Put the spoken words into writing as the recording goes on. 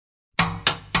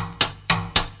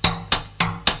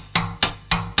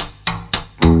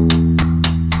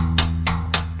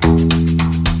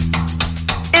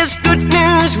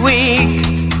week.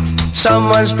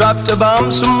 Someone's dropped a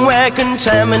bomb somewhere,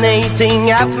 contaminating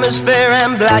atmosphere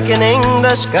and blackening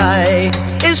the sky.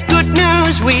 It's Good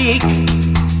News Week.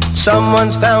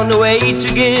 Someone's found a way to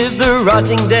give the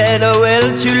rotting dead a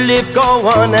will to live, go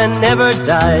on and never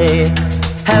die.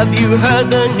 Have you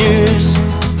heard the news?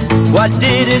 What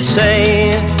did it say?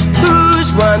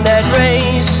 Who's won that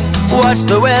race? What's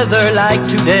the weather like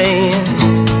today?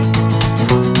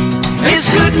 It's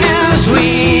Good News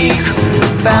Week.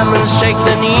 Families shake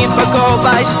the need for gold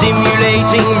by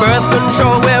stimulating birth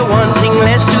control. We're wanting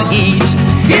less to eat.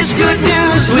 It's Good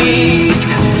News Week.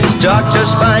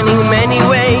 Doctors finding many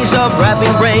ways of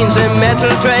wrapping brains in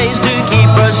metal trays to keep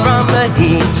us from the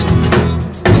heat.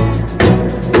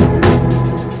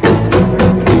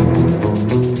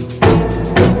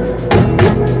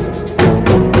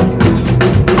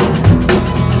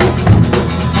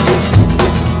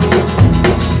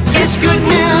 It's Good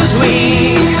News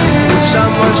Week.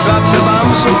 Someone's dropped a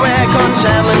bomb somewhere,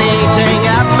 contaminating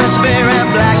atmosphere and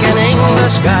blackening the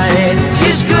sky.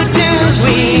 It's Good News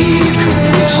Week.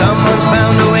 Someone's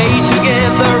found a way to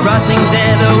give the rotting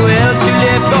dead a will to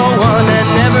live, go on and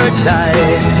never die.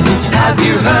 Have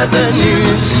you heard the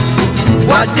news?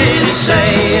 What did it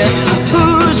say?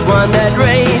 Who's won that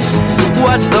race?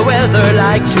 What's the weather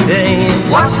like today?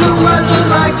 What's the weather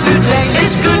like today?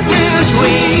 It's Good News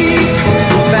Week.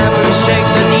 Families check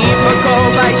the need for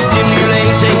gold by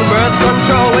stimulating birth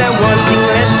control. We're wanting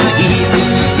less to eat.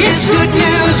 It's Good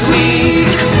News Week.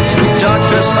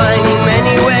 Doctors finding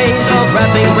many ways of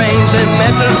wrapping brains in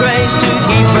metal trays to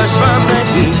keep us from the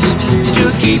heat. To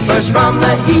keep us from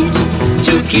the heat.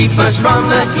 To keep us from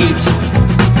the heat.